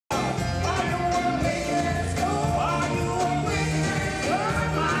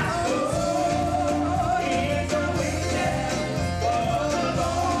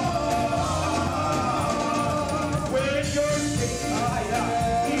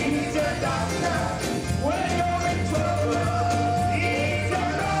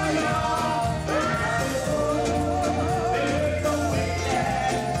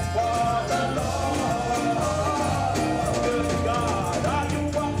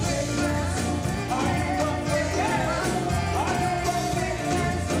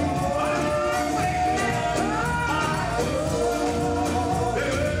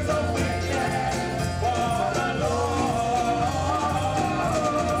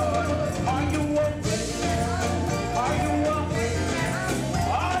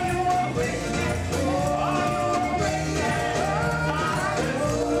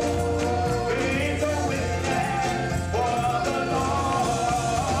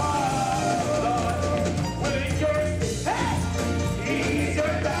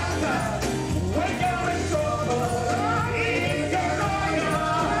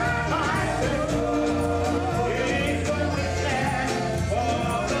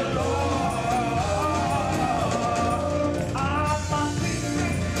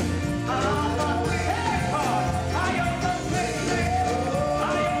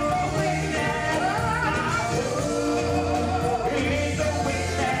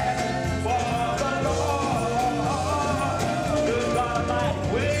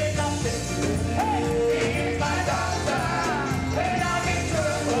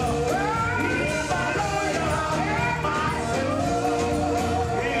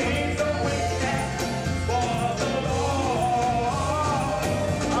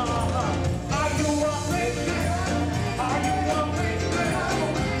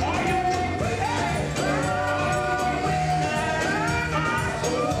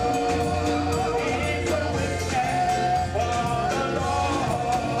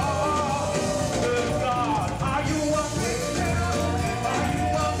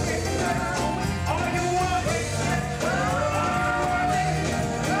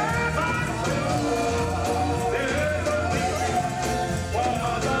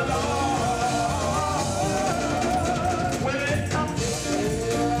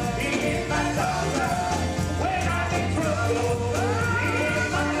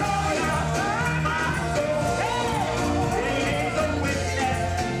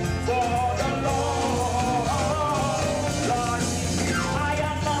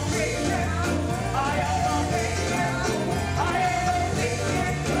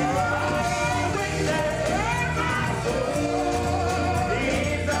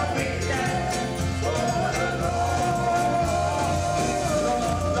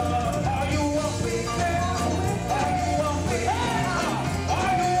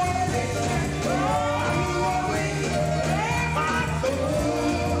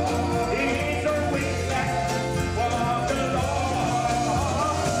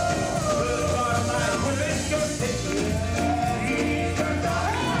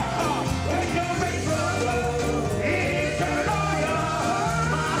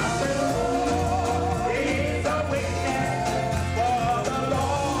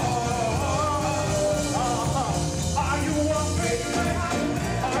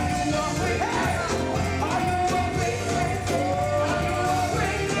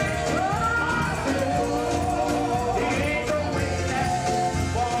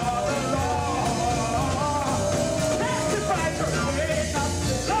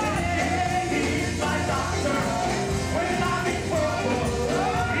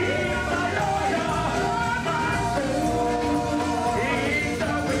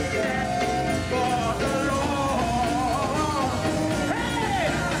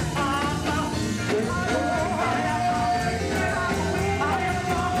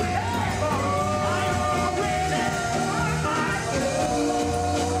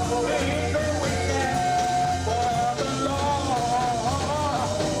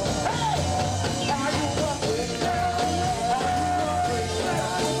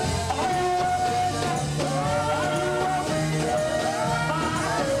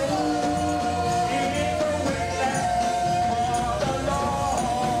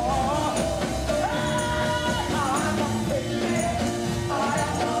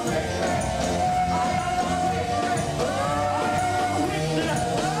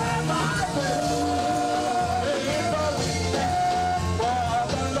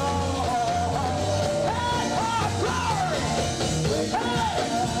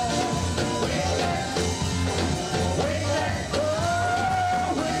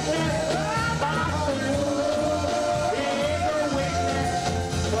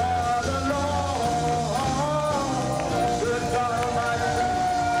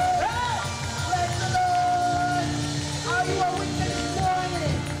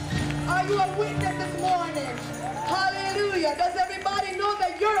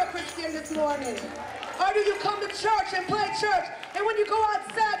morning? Or do you come to church and play church, and when you go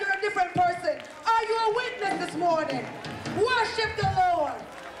outside, you're a different person? Are you a witness this morning? Worship the Lord.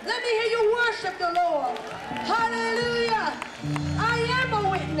 Let me hear you worship the Lord. Hallelujah. I am a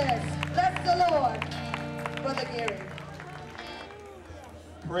witness. Bless the Lord. Brother Gary.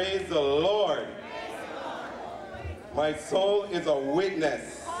 Praise the Lord. My soul is a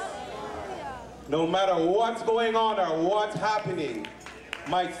witness. No matter what's going on or what's happening,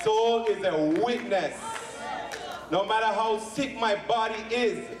 my soul is a witness. No matter how sick my body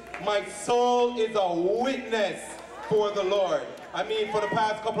is, my soul is a witness for the Lord. I mean, for the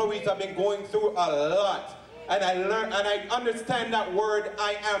past couple of weeks, I've been going through a lot. And I learned, and I understand that word,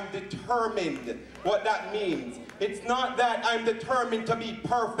 I am determined, what that means. It's not that I'm determined to be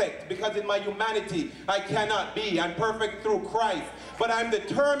perfect, because in my humanity, I cannot be. I'm perfect through Christ. But I'm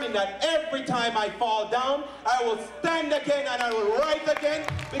determined that every time I fall down, I will stand again and I will rise again,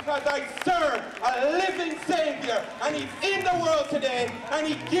 because I serve a living Savior. And He's in the world today, and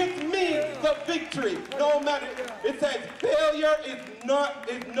He gives me the victory. No matter, it says failure is not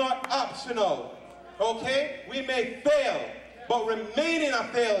optional. Okay? We may fail, but remaining a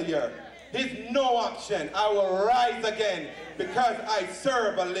failure is no option. I will rise again because I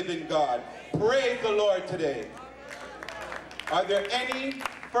serve a living God. Praise the Lord today. Are there any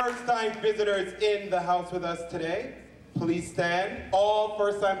first-time visitors in the house with us today? Please stand. All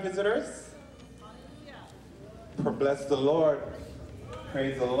first-time visitors? Bless the Lord.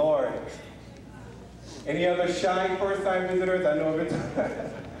 Praise the Lord. Any other shy first-time visitors? I know of it.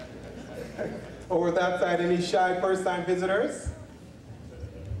 Over that side, any shy first-time visitors?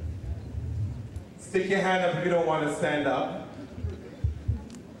 Stick your hand up if you don't want to stand up.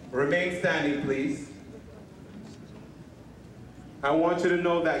 Remain standing, please. I want you to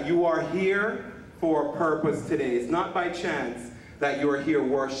know that you are here for a purpose today. It's not by chance that you are here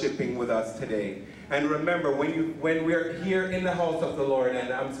worshiping with us today. And remember, when we're here in the house of the Lord,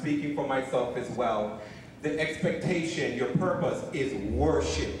 and I'm speaking for myself as well, the expectation, your purpose is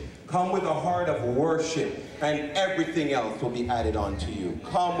worship. Come with a heart of worship, and everything else will be added on to you.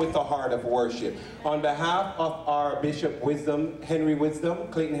 Come with a heart of worship. On behalf of our Bishop Clayton Henry Wisdom,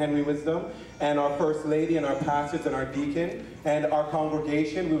 and our First Lady, and our pastors, and our deacon, and our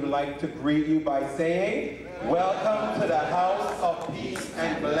congregation, we would like to greet you by saying, welcome to the house of peace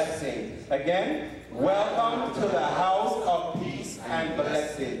and blessing. Again, welcome to the house of peace and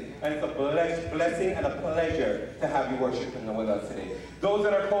blessing. And it's a blessing and a pleasure to have you worshiping with us today. Those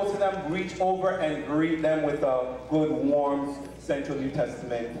that are close to them, reach over and greet them with a good, warm Central New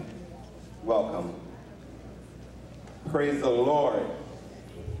Testament welcome. Praise the Lord.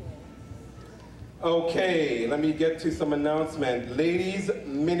 Okay, let me get to some announcement. Ladies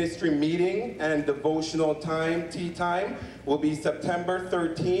ministry meeting and devotional time, tea time, will be September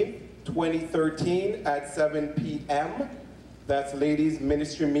 13th, 2013 at 7 p.m. That's ladies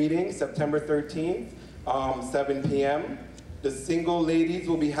ministry meeting, September 13th, 7 p.m. The single ladies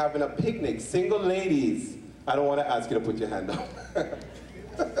will be having a picnic. Single ladies, I don't want to ask you to put your hand up.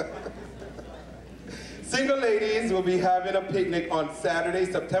 Single ladies will be having a picnic on Saturday,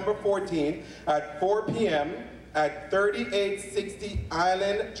 September 14th at 4 p.m. at 3860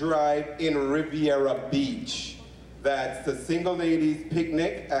 Island Drive in Riviera Beach. That's the single ladies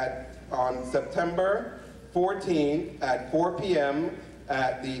picnic on September 14th at 4 p.m.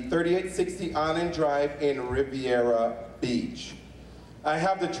 at the 3860 Island Drive in Riviera Beach. I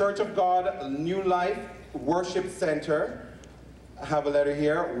have the Church of God New Life Worship Center. I have a letter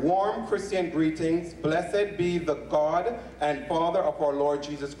here. Warm Christian greetings. Blessed be the God and Father of our Lord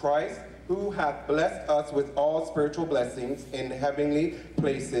Jesus Christ, who hath blessed us with all spiritual blessings in heavenly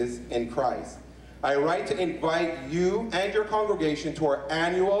places in Christ. I write to invite you and your congregation to our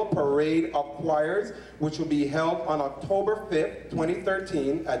annual parade of choirs, which will be held on October 5th,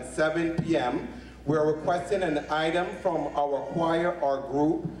 2013 at 7 p.m. We're requesting an item from our choir or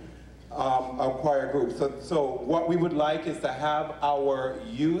group, So what we would like is to have our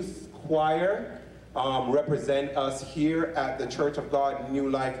youth choir represent us here at the Church of God New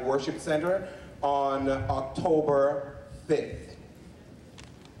Life Worship Center on October 5th.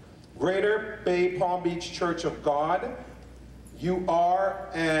 Greater Bay Palm Beach Church of God, you are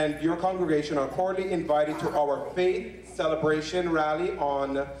and your congregation are cordially invited to our faith celebration rally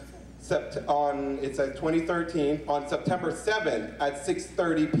on 2013 on September 7th at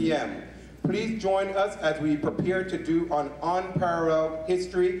 6:30 p.m. Please join us as we prepare to do an unparalleled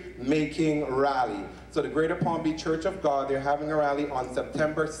history-making rally. So the Greater Palm Beach Church of God, they're having a rally on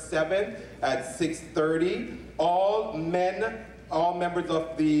September 7th at 6:30. All members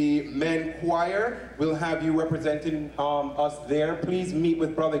of the men choir will have you representing us there. Please meet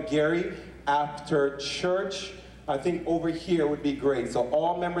with Brother Gary after church. I think over here would be great. So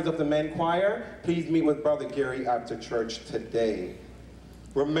all members of the men choir, please meet with Brother Gary after church today.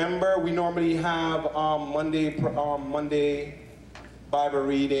 Remember, we normally have Monday Bible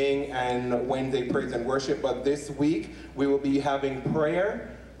reading and Wednesday praise and worship, but this week we will be having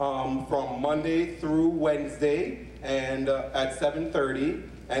prayer from Monday through Wednesday and at 7:30,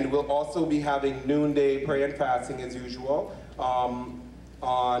 and we'll also be having noonday prayer and fasting as usual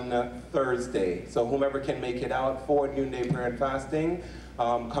on Thursday. So whomever can make it out for noonday prayer and fasting,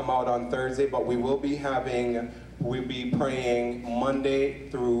 come out on Thursday, but we'll be praying Monday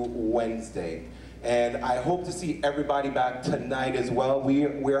through Wednesday. And I hope to see everybody back tonight as well.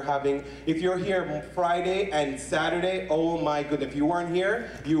 We're having, if you're here Friday and Saturday, oh my goodness, if you weren't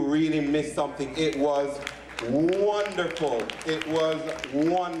here, you really missed something. It was wonderful. It was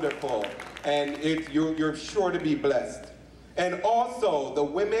wonderful. And you're sure to be blessed. And also, the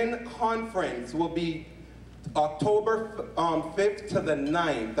Women Conference will be October 5th to the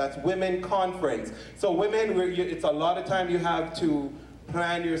 9th. That's Women Conference. So women, it's a lot of time you have to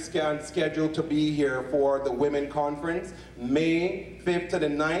plan your schedule to be here for the Women Conference. May 5th to the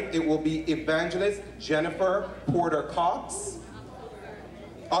 9th, it will be Evangelist Jennifer Porter Cox.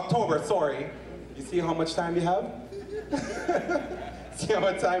 October, sorry. You see how much time you have? See how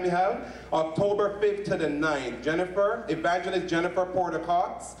much time you have? October 5th to the 9th. Evangelist Jennifer Porter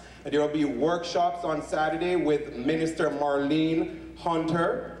Cox. And there will be workshops on Saturday with Minister Marlene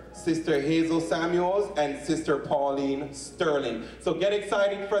Hunter, Sister Hazel Samuels, and Sister Pauline Sterling. So get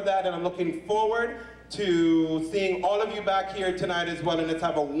excited for that, and I'm looking forward to seeing all of you back here tonight as well, and let's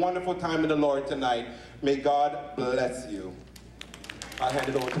have a wonderful time in the Lord tonight. May God bless you. I'll hand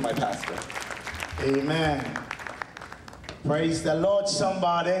it over to my pastor. Amen. Praise the Lord,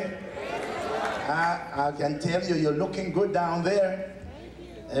 somebody. I can tell you, you're looking good down there.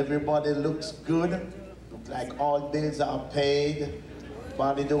 Everybody looks good. Look like all bills are paid.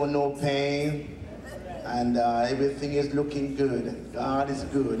 Body don't know pain. And everything is looking good. God is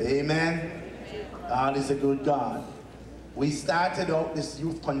good. Amen. God is a good God. We started out this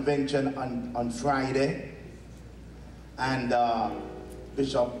youth convention on Friday. And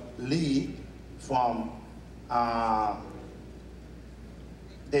Bishop Lee from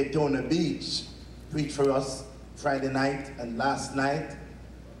Daytona Beach preached for us Friday night and last night.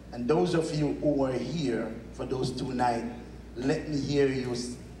 And those of you who were here for those 2 nights, let me hear you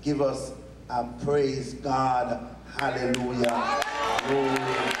give us a praise God. Hallelujah. Glory.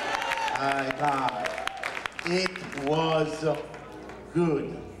 My God. It was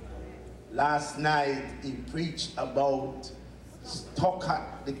good. Last night he preached about stuck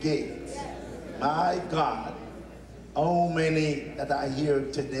at the gate. My God. How many that are here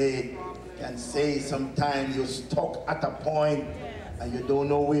today can say sometimes you're stuck at a point and you don't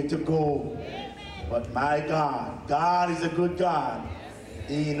know where to go? But my God, God is a good God.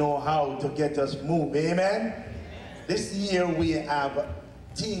 He knows how to get us moved. Amen? This year we have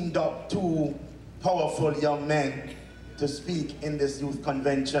teamed up 2 powerful young men to speak in this youth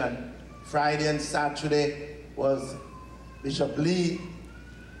convention. Friday and Saturday was Bishop Lee,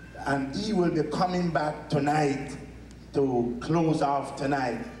 and he will be coming back tonight to close off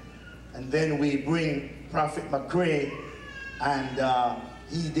tonight. And then we bring Prophet McCray, and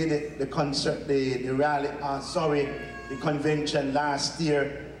he did it, the concert, the rally, the convention last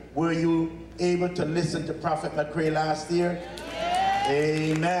year. Were you able to listen to Prophet McCray last year? Yeah.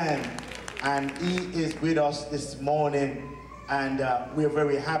 Amen. And he is with us this morning, and we're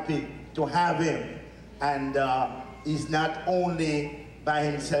very happy to have him. And he's not only by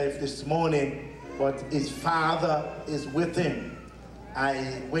himself this morning, but his father is with him.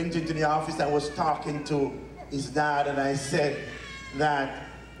 I went into the office and was talking to his dad, and I said that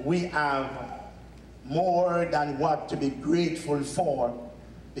we have more than what to be grateful for,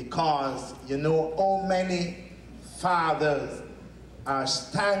 because you know how many fathers are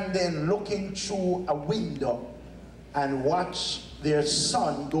standing looking through a window and watch their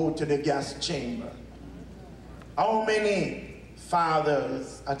son go to the gas chamber. How many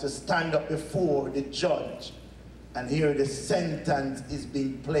fathers are to stand up before the judge and hear the sentence is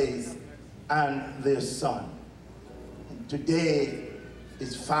being placed on their son? And today,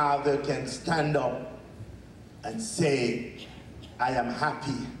 his father can stand up and say, I am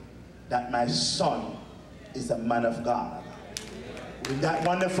happy that my son is a man of God. Isn't that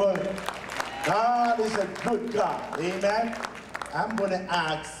wonderful? God is a good God. Amen. I'm going to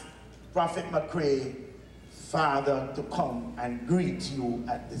ask Prophet McCray, Father, to come and greet you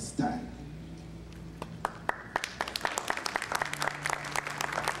at this time.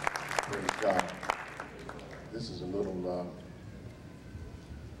 Praise God. This is a little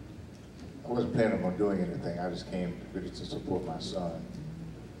I wasn't planning on doing anything. I just came really to support my son.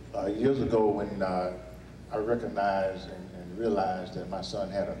 Years ago, when I recognized and realized that my son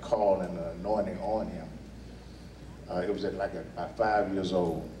had a call and an anointing on him, it was at like about 5 years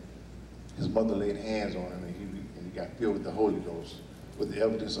old. His mother laid hands on him, and he got filled with the Holy Ghost with the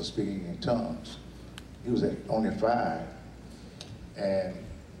evidence of speaking in tongues. He was at only 5, and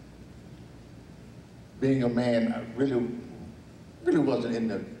being a man, I really wasn't in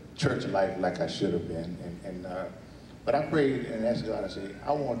the church life like I should have been. But I prayed and asked God, I said,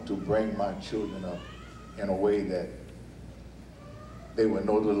 I want to bring my children up in a way that they would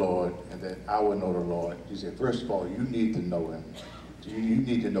know the Lord and that I would know the Lord. He said, first of all, you need to know him. You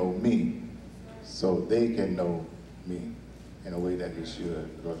need to know me so they can know me in a way that they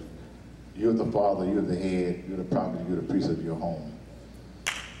should. Because you're the father, you're the head, you're the prophet, you're the priest of your home.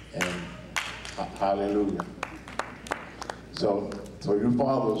 And hallelujah. So you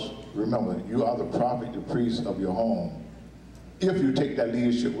fathers, remember, you are the prophet, the priest of your home. If you take that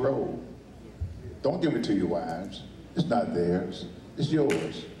leadership role, don't give it to your wives. It's not theirs, it's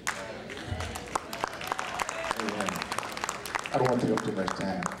yours. Amen. I don't want to take up too much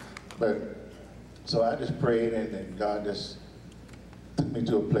time. But, so I just prayed, and then God just took me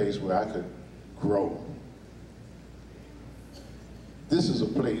to a place where I could grow. This is a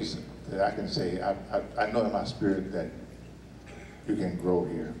place that I can say, I know in my spirit that you can grow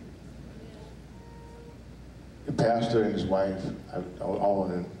here. The pastor and his wife, I've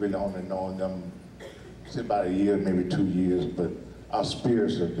really only known them about a year, maybe 2 years, but our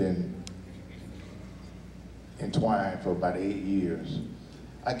spirits have been entwined for about 8 years.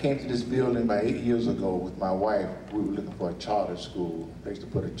 I came to this building about 8 years ago with my wife. We were looking for a charter school, a place to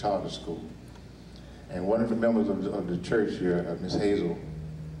put a charter school. And one of the members of the church here, Miss Hazel,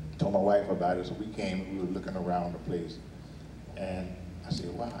 told my wife about it, so we came, we were looking around the place. And I said,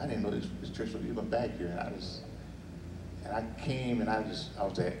 wow, I didn't know this church was even back here. And I came and I was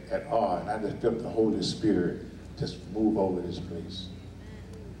at awe, and I just felt the Holy Spirit just move over this place.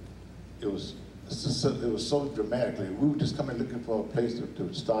 It was so dramatically. We were just coming looking for a place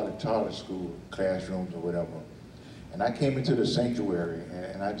to start a charter school, classrooms or whatever. And I came into the sanctuary,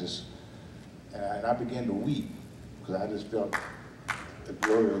 and I began to weep, because I just felt the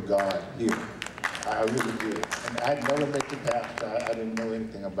glory of God here. I really did. And I had never met the pastor. I didn't know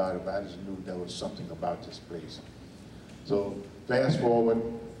anything about it, but I just knew there was something about this place. So fast forward,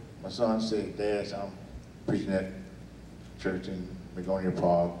 my son said, Dad, I'm preaching at church in Begonia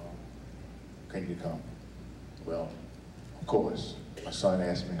Park. Can you come? Well, of course. My son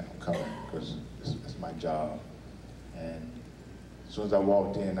asked me, I'm coming, because it's my job. And as soon as I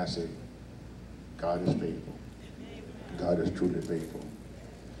walked in, I said, God is faithful. God is truly faithful.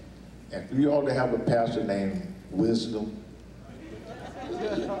 And for you all to have a pastor named Wisdom,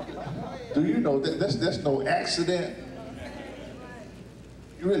 do you know that that's no accident?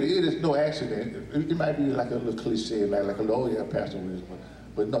 Really, it is no accident. It might be like a little cliche, like a little, oh yeah, Pastor Wisdom,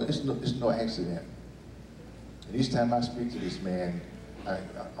 but no, it's no accident. And each time I speak to this man,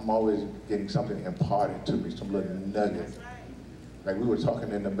 I'm always getting something imparted to me, some little nugget. Like we were talking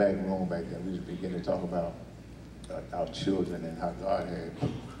in the back room back then, we was beginning to talk about our children and how God had,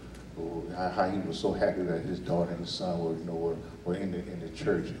 how he was so happy that his daughter and his son were in the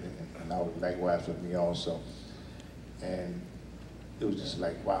church, and that was likewise with me also. And it was just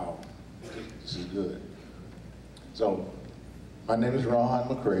like, wow, this is good. So, my name is Ron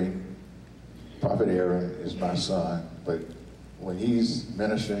McCray. Prophet Aaron is my son, but when he's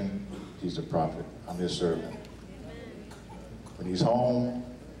ministering, he's a prophet. I'm his servant. When he's home,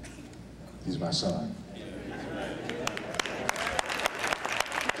 he's my son.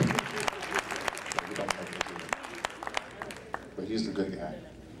 But he's the good guy.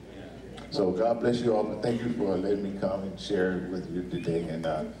 So God bless you all, and thank you for letting me come and share with you today. And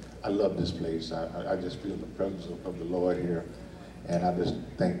I love this place. I just feel the presence of the Lord here. And I just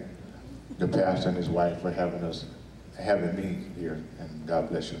thank the pastor and his wife for having me here. And God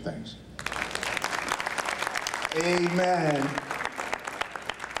bless you. Thanks. Amen.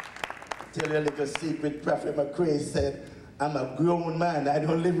 Tell you a little secret. Prophet McCray said, I'm a grown man. I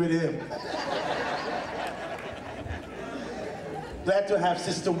don't live with him. Glad to have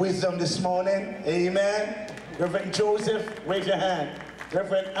Sister Wisdom this morning. Amen. Reverend Joseph, wave your hand.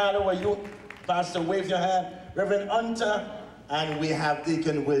 Reverend Allo, you, Pastor, wave your hand. Reverend Hunter, and we have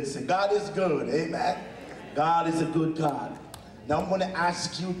Deacon Wilson. God is good. Amen. God is a good God. Now I'm going to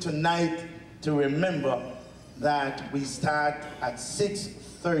ask you tonight to remember that we start at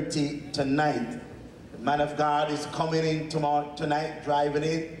 6:30 tonight. The man of God is coming in tonight, driving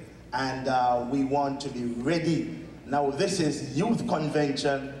in, and we want to be ready. Now this is youth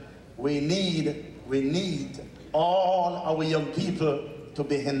convention we need all our young people to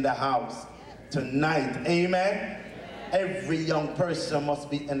be in the house tonight. Amen. Every young person must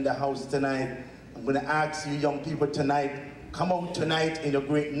be in the house tonight. I'm going to ask you young people tonight, come out tonight in your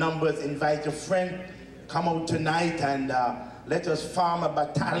great numbers, invite your friend, come out tonight and let us form a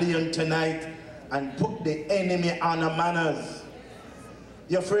battalion tonight and put the enemy on our manners.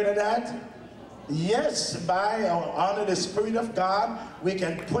 You afraid of that? Yes, by honor the Spirit of God, we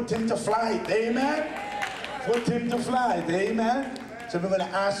can put him to flight. Amen? Put him to flight. Amen? So we're going to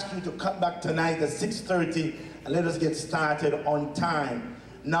ask you to come back tonight at 6:30 and let us get started on time.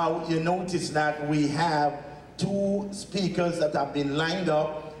 Now, you notice that we have 2 speakers that have been lined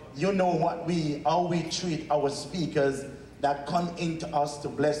up. You know how we treat our speakers that come into us to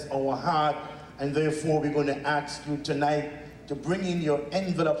bless our heart. And therefore, we're going to ask you tonight to bring in your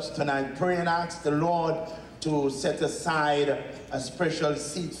envelopes tonight. Pray and ask the Lord to set aside a special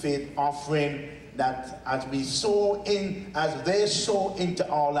seed faith offering that as we sow in, as they sow into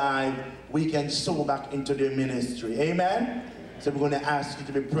our life, we can sow back into their ministry. Amen? So we're going to ask you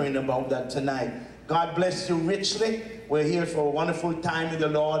to be praying about that tonight. God bless you richly. We're here for a wonderful time with the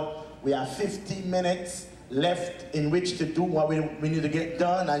Lord. We have 15 minutes left in which to do what we need to get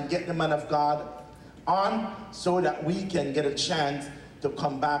done and get the man of God on so that we can get a chance to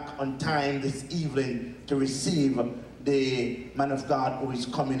come back on time this evening to receive the man of God who is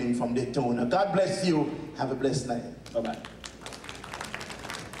coming in from Daytona. God bless you. Have a blessed night. Bye-bye.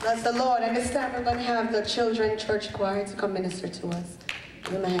 Bless the Lord. At this time, we're going to have the children church choir to come minister to us.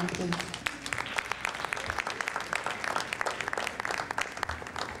 Amen, please.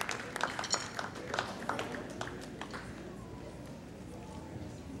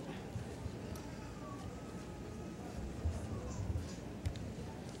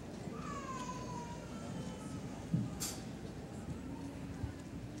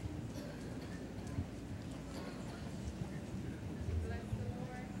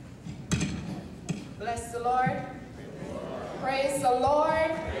 Bless the Lord. Praise the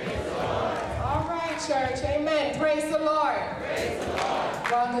Lord. All right, church. Amen. Praise the Lord.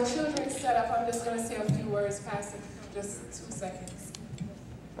 While the children set up, I'm just going to say a few words, Pastor. Just 2 seconds.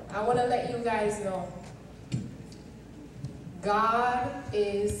 I want to let you guys know God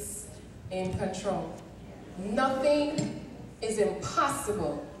is in control. Nothing is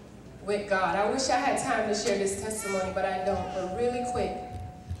impossible with God. I wish I had time to share this testimony, but I don't. But really quick,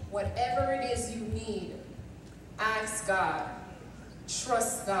 whatever it is you need, ask God,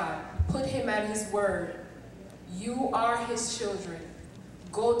 trust God, put him at his word. You are his children.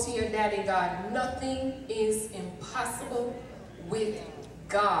 Go to your daddy God. Nothing is impossible with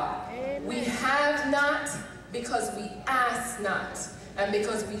God. Amen. We have not because we ask not, and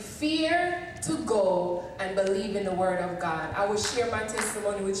because we fear to go and believe in the word of God. I will share my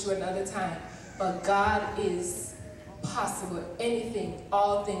testimony with you another time, but God is possible. Anything,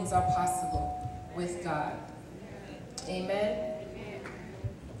 all things are possible with God. Amen.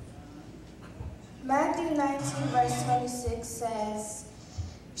 Matthew 19 verse 26 says,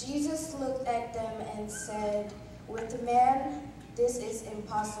 Jesus looked at them and said, with man this is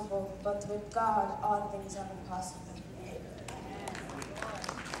impossible, but with God all things are impossible.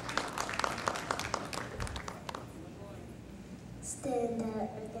 Stand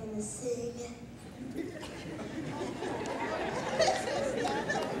up, we're gonna sing.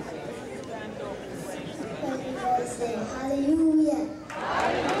 Everybody say hallelujah.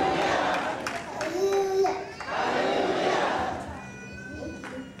 Hallelujah. Hallelujah. Hallelujah.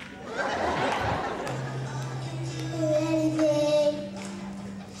 Anything,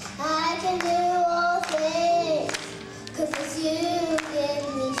 I can do all things, 'cause it's you give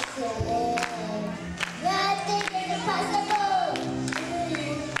me strength. Nothing is impossible.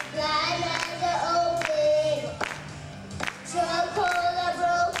 Blind eyes are open, strongholds are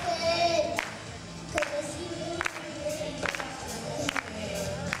broken, 'cause it's you.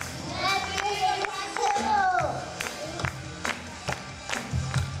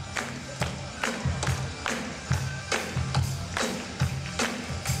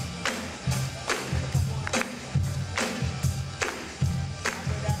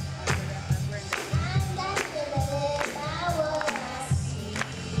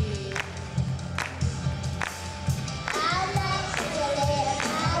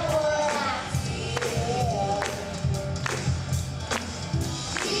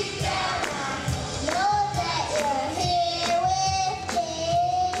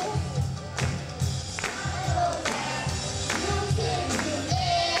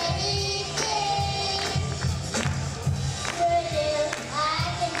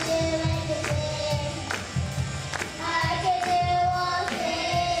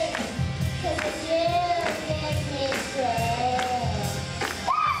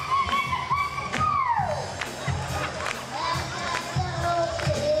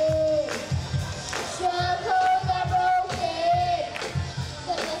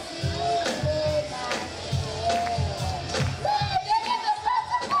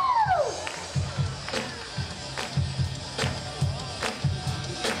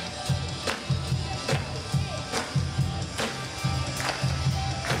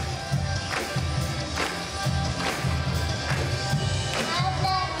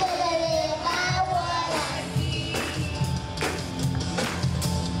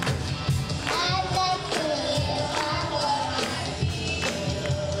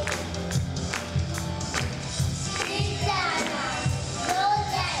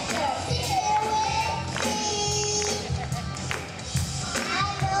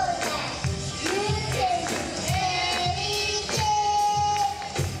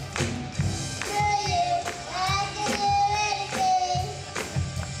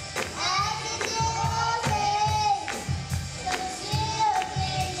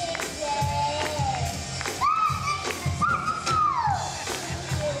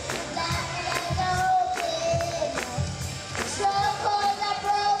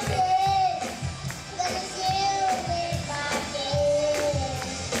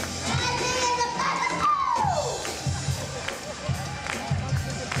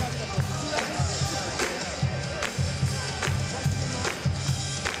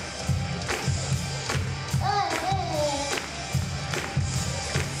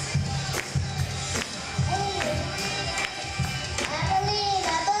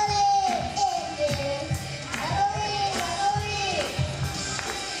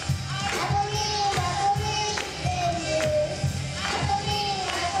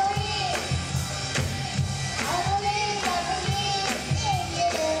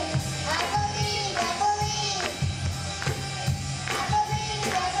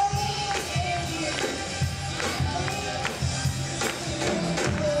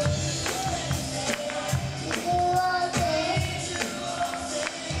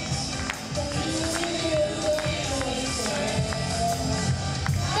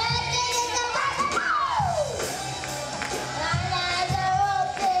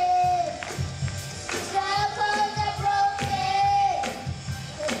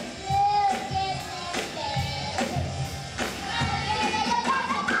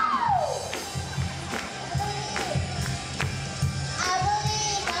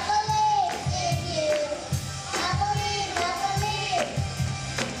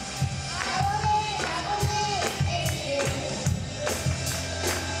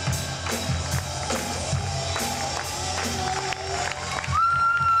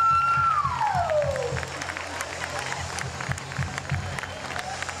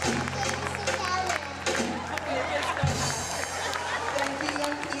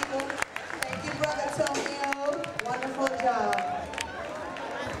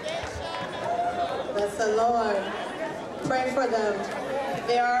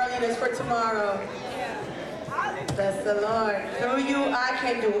 They are our leaders for tomorrow. Bless the Lord. Through you, I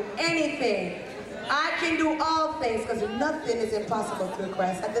can do anything. I can do all things because nothing is impossible through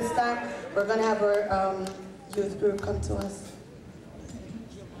Christ. At this time, we're going to have our youth group come to us.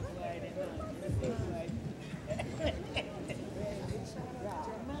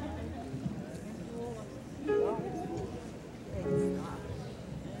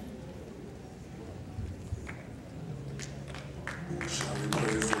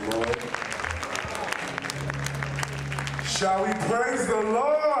 Shall we praise the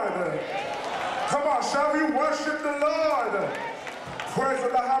Lord? Come on, shall we worship the Lord? Praise the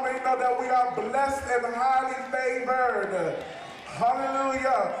Lord. How many know that we are blessed and highly favored?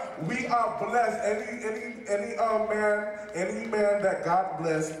 Hallelujah. We are blessed. Any man that God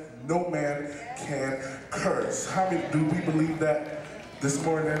blessed, no man can curse. How many do we believe that this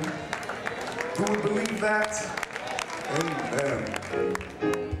morning? Do we believe that? Amen.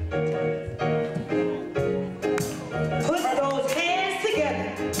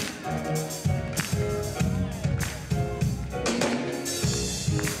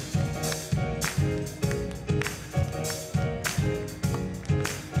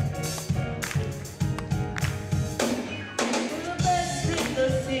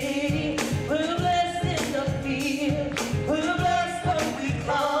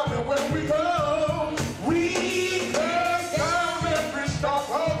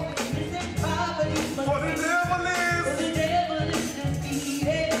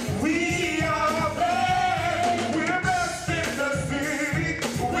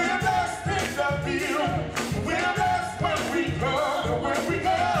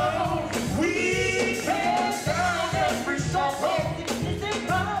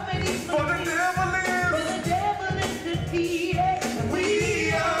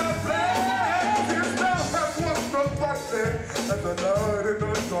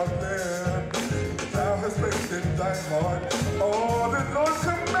 All the Lord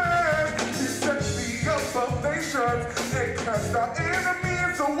command, He set me up foundations and cast our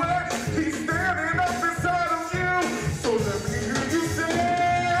enemies away. He's standing up inside of you, so let me hear you say,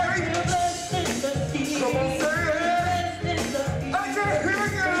 come on, say it. I can hear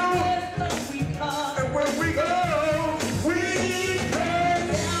you. And when we go, we can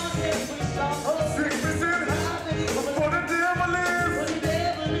sickness in for the devil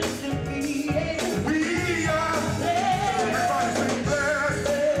is defeated. We are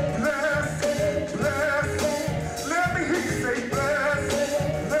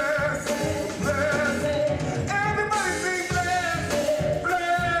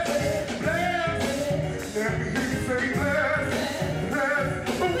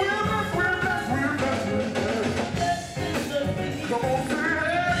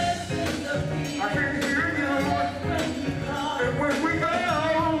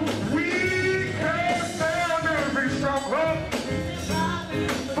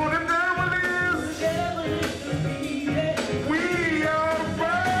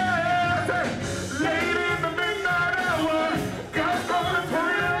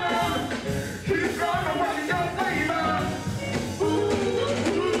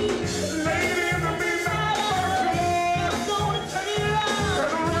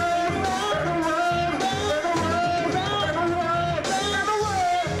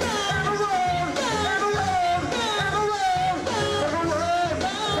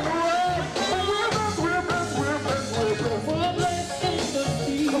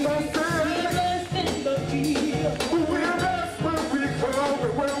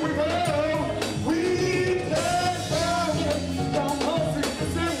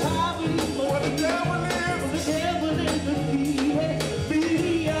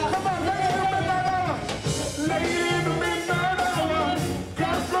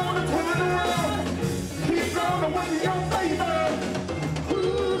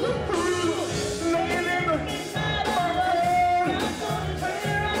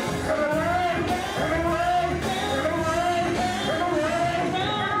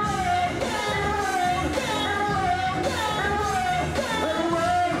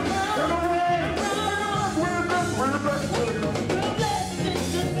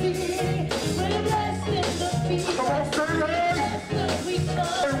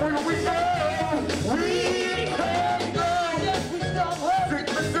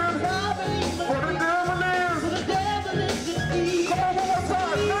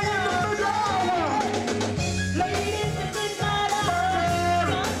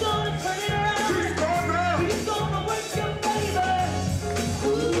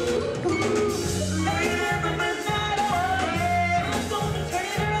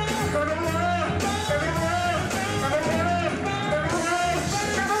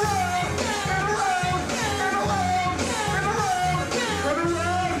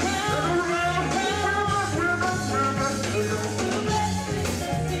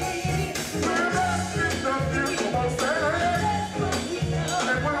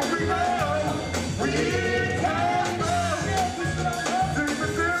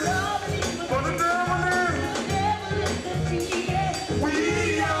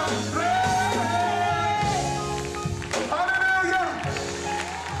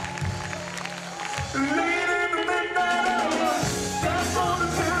Late in the midnight hour, God's gonna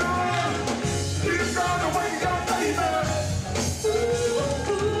turn around. He's gonna wake your faith up.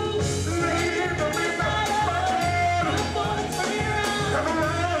 Late in the midnight hour, I'm gonna turn around. Turn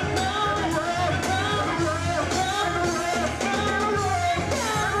around, turn around, turn around, turn around, turn around,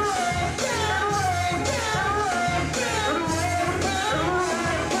 turn around, turn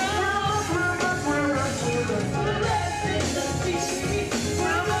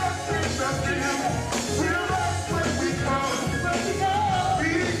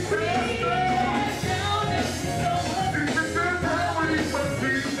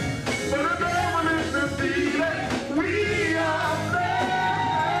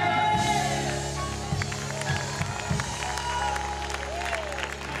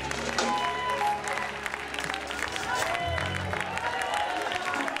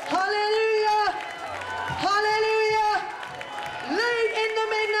Hallelujah! Hallelujah! Late in the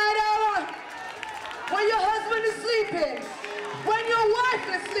midnight hour, when your husband is sleeping, when your wife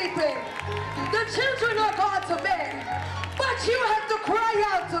is sleeping, the children are gone to bed, but you have to cry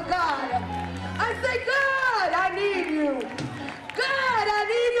out to God and say, God, I need you. God, I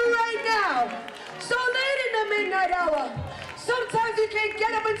need you right now. So late in the midnight hour, sometimes you can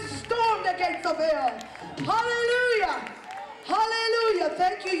get up and storm the gates of hell. Hallelujah! Hallelujah!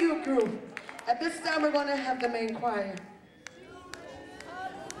 Thank you, youth group. At this time, we're going to have the main choir.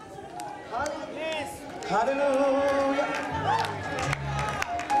 Hallelujah.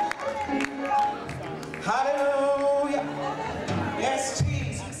 Hallelujah. Yes,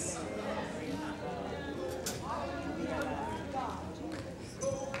 Jesus.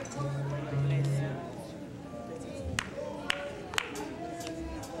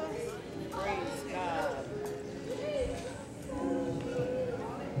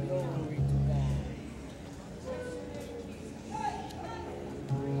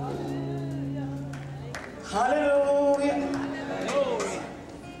 Hallelujah.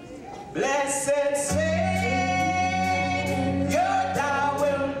 Blessed Savior, thou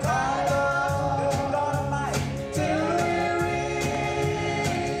wilt guide us, God Almighty,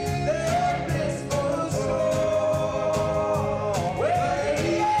 the blissful shore, where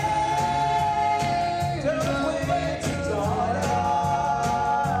the angels wait to join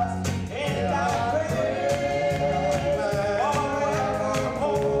us in thy praise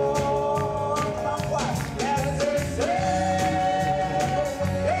forevermore. Blessed Savior,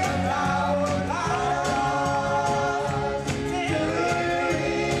 thou wilt guide us.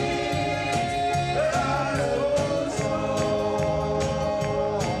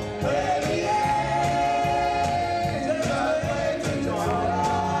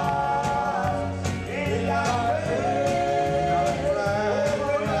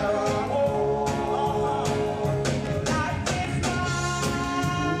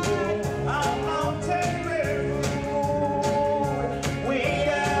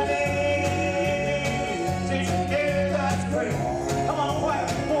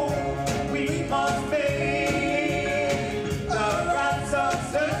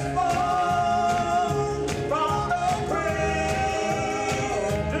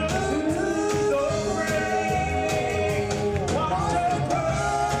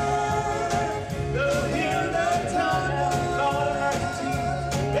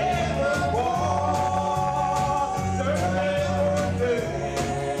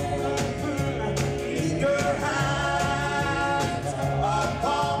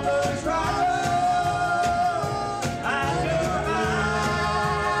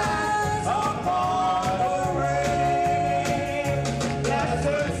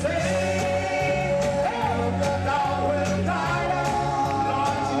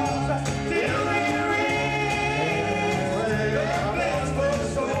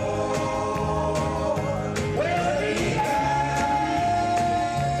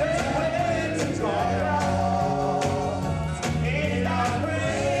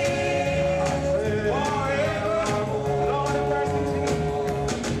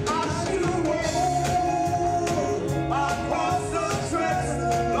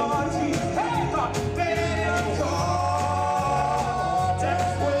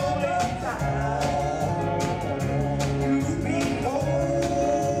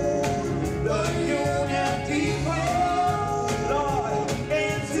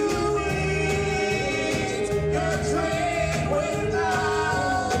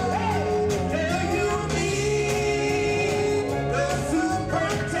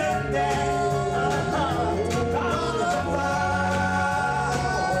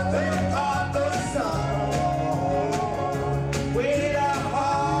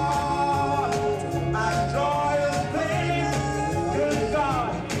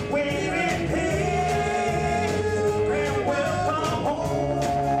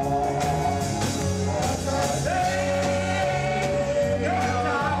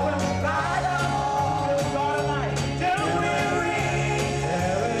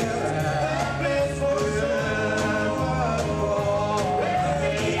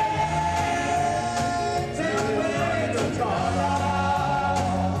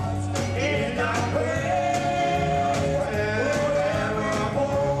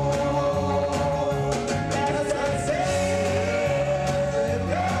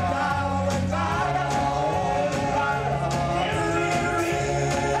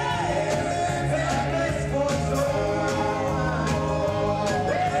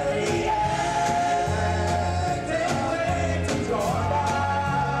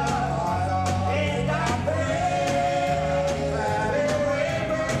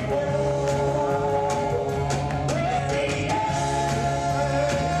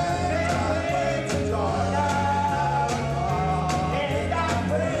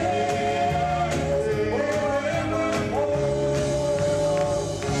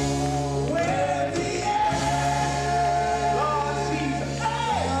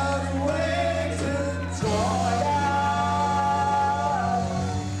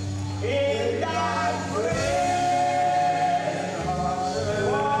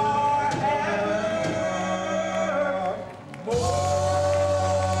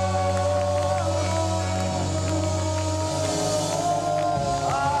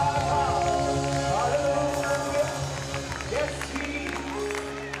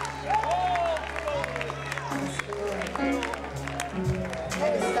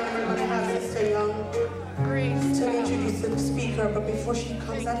 speaker, but before she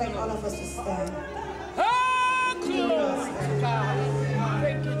comes, I'd like all of us to stand. Thank you,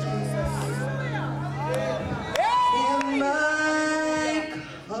 Jesus. In my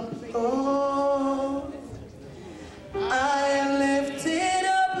cup, Lord, I lift it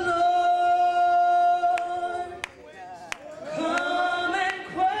up, Lord. Come and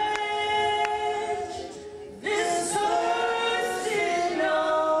quench this thirsting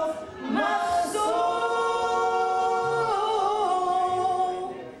of my soul.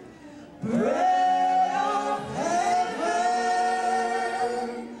 Bread of heaven,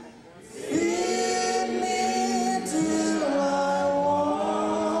 feed me till I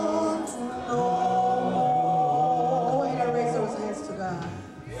want no more. Go ahead and raise those hands to God.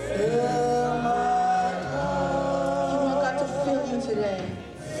 Fill my cup. You want God to fill you today.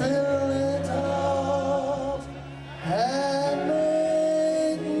 Fill it up and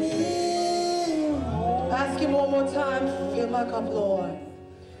make me whole. Ask Him one more time. Fill my cup, Lord.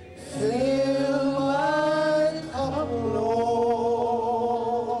 Fill my cup, Lord.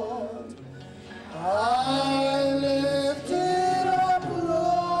 I lift it up, Lord.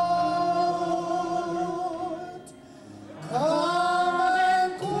 Come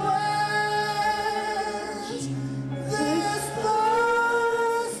and quench this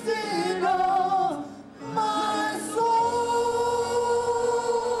thirsting of my soul.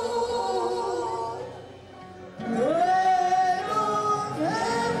 Bread of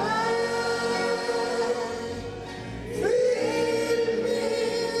heaven, feed me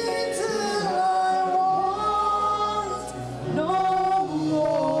till I want no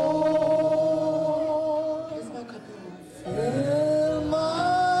more. Here's my cup, Lord. Fill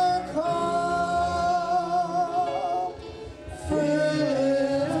my cup, fill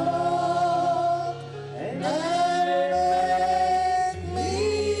it up, and make me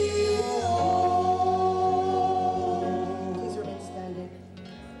whole. Please remain standing.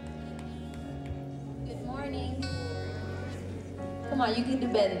 Good morning. Come on, you can do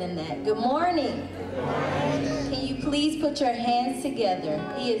better than that. Good morning. Can you please put your hands together?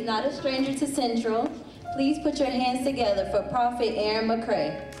 He is not a stranger to Central. Please put your hands together for Prophet Aaron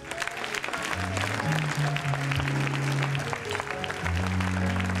McCray.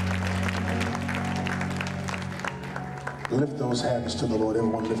 Lift those hands to the Lord.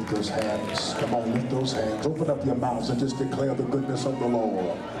 Everyone lift those hands. Come on, lift those hands. Open up your mouths and just declare the goodness of the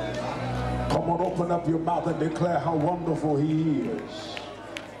Lord. Come on, open up your mouth and declare how wonderful He is.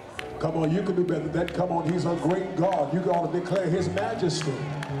 Come on, you can do better than that. Come on, He's a great God. You ought to declare His majesty.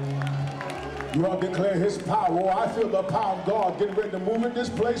 You ought to declare His power. Oh, I feel the power of God getting ready to move in this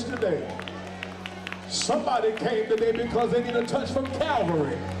place today. Somebody came today because they need a touch from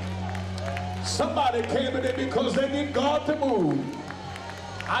Calvary. Somebody came today because they need God to move.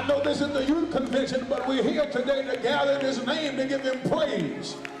 I know this is the youth convention, but we're here today to gather in His name to give Him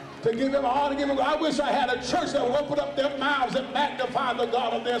praise, to give Him honor, to give Him. I wish I had a church that would open up their mouths and magnify the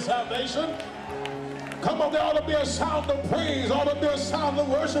God of their salvation. Come on, there ought to be a sound of praise, ought to be a sound of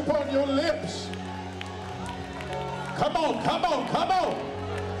worship on your lips. Come on, come on, come on.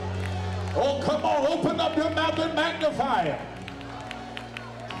 Oh, come on, open up your mouth and magnify Him.